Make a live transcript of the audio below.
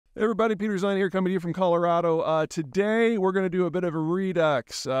Hey everybody, Peter Zeihan here coming to you from Colorado. Today we're going to do a bit of a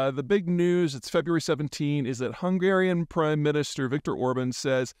redux. The big news, it's February 17, is that Hungarian Prime Minister Viktor Orban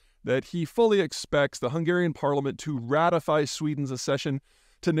says that he fully expects the Hungarian Parliament to ratify Sweden's accession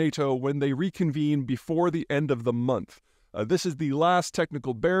to NATO when they reconvene before the end of the month. This is the last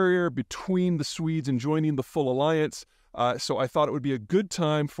technical barrier between the Swedes and joining the full alliance. So I thought it would be a good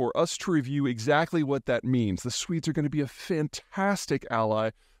time for us to review exactly what that means. The Swedes are going to be a fantastic ally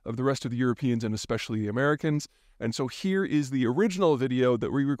of the rest of the Europeans and especially the Americans. And so here is the original video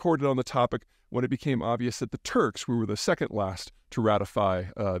that we recorded on the topic when it became obvious that the Turks, who were the second last to ratify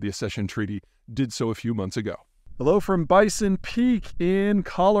the accession treaty, did so a few months ago. Hello from Bison Peak in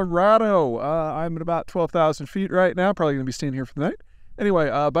Colorado. I'm at about 12,000 feet right now, probably going to be staying here for the night. Anyway,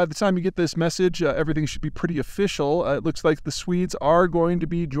 by the time you get this message, everything should be pretty official. It looks like the Swedes are going to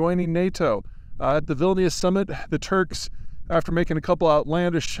be joining NATO. At the Vilnius summit, the Turks, after making a couple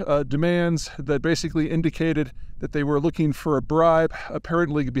outlandish demands that basically indicated that they were looking for a bribe,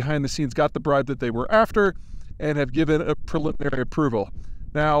 apparently behind the scenes got the bribe that they were after and have given a preliminary approval.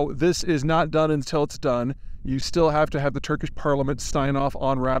 Now, this is not done until it's done. You still have to have the Turkish parliament sign off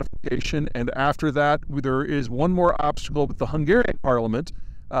on ratification, and after that, there is one more obstacle with the Hungarian parliament.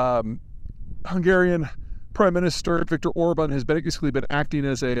 Hungarian Prime Minister Viktor Orban has basically been acting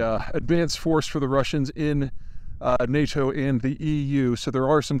as a advanced force for the Russians in NATO and the EU, so there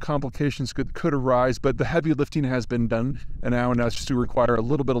are some complications that could arise, but the heavy lifting has been done, and now it's just to require a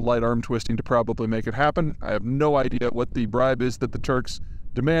little bit of light arm twisting to probably make it happen. I have no idea what the bribe is that the Turks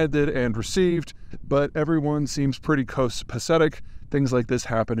demanded and received, but everyone seems pretty pathetic. Things like this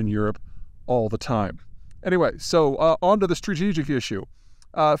happen in Europe all the time. Anyway, so on to the strategic issue.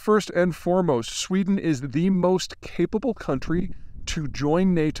 First and foremost, Sweden is the most capable country to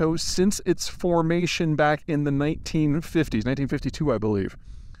join NATO since its formation back in the 1950s, 1952, I believe.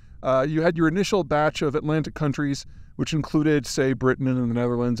 You had your initial batch of Atlantic countries, which included, say, Britain and the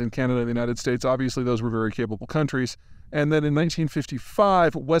Netherlands and Canada and the United States. Obviously, those were very capable countries. And then in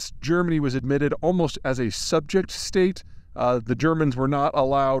 1955, West Germany was admitted almost as a subject state. The Germans were not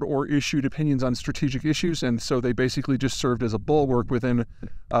allowed or issued opinions on strategic issues, and so they basically just served as a bulwark within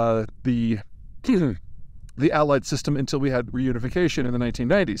the Allied system until we had reunification in the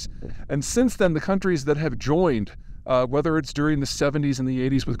 1990s. And since then, the countries that have joined, whether it's during the 70s and the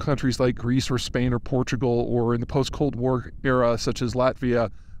 80s with countries like Greece or Spain or Portugal, or in the post-Cold War era such as Latvia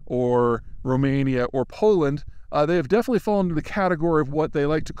or Romania or Poland, they have definitely fallen into the category of what they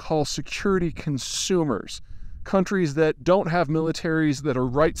like to call security consumers. Countries that don't have militaries that are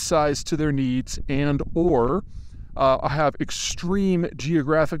right-sized to their needs and or have extreme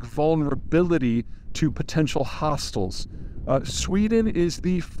geographic vulnerability to potential hostiles. Sweden is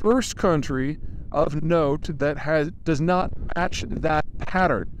the first country of note that does not match that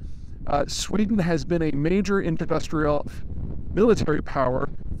pattern. Sweden has been a major industrial military power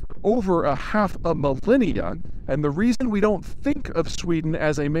for over a half a millennia, and the reason we don't think of Sweden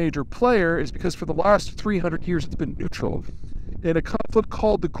as a major player is because for the last 300 years it's been neutral. In a conflict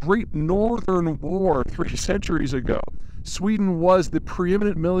called the Great Northern War 3 centuries ago, Sweden was the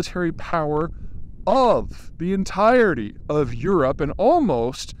preeminent military power of the entirety of Europe and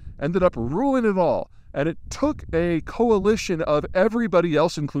almost ended up ruling it all. And it took a coalition of everybody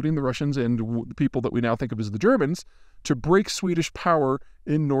else, including the Russians and the people that we now think of as the Germans, to break Swedish power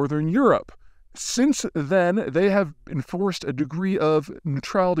in Northern Europe. Since then, they have enforced a degree of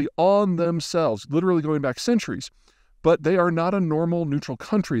neutrality on themselves, literally going back centuries. But they are not a normal neutral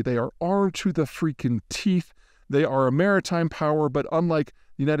country. They are armed to the freaking teeth. They are a maritime power, but unlike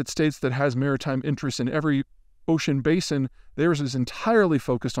the United States that has maritime interests in every ocean basin, theirs is entirely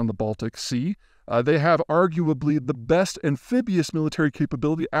focused on the Baltic Sea. They have arguably the best amphibious military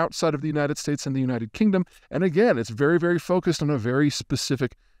capability outside of the United States and the United Kingdom. And again, it's very, very focused on a very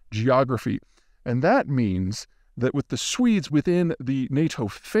specific geography. And that means that with the Swedes within the NATO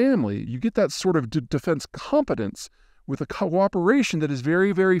family, you get that sort of defense competence with a cooperation that is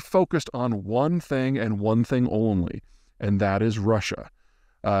very, very focused on one thing and one thing only, and that is Russia.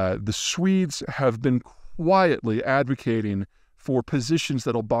 The Swedes have been quietly advocating for positions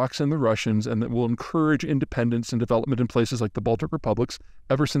that'll box in the Russians and that will encourage independence and development in places like the Baltic republics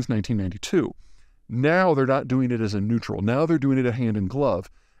ever since 1992. Now they're not doing it as a neutral. Now they're doing it a hand in glove.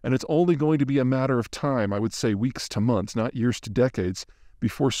 And it's only going to be a matter of time, I would say weeks to months, not years to decades,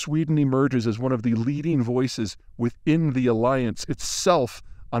 before Sweden emerges as one of the leading voices within the alliance itself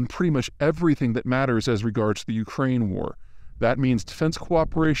on pretty much everything that matters as regards to the Ukraine war. That means defense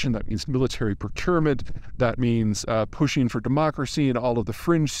cooperation, that means military procurement, that means pushing for democracy in all of the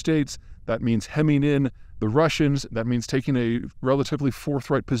fringe states, That means hemming in the Russians. That means taking a relatively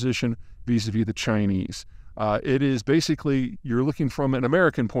forthright position vis-a-vis the Chinese. It is basically, you're looking from an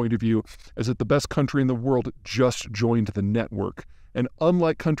American point of view, as if the best country in the world just joined the network. And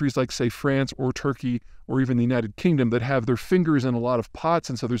unlike countries like, say, France or Turkey or even the United Kingdom that have their fingers in a lot of pots,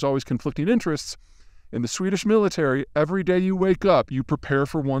 and so there's always conflicting interests, in the Swedish military, every day you wake up, you prepare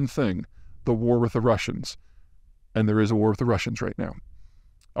for one thing, the war with the Russians. And there is a war with the Russians right now.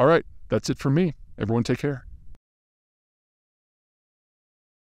 All right, that's it for me. Everyone take care.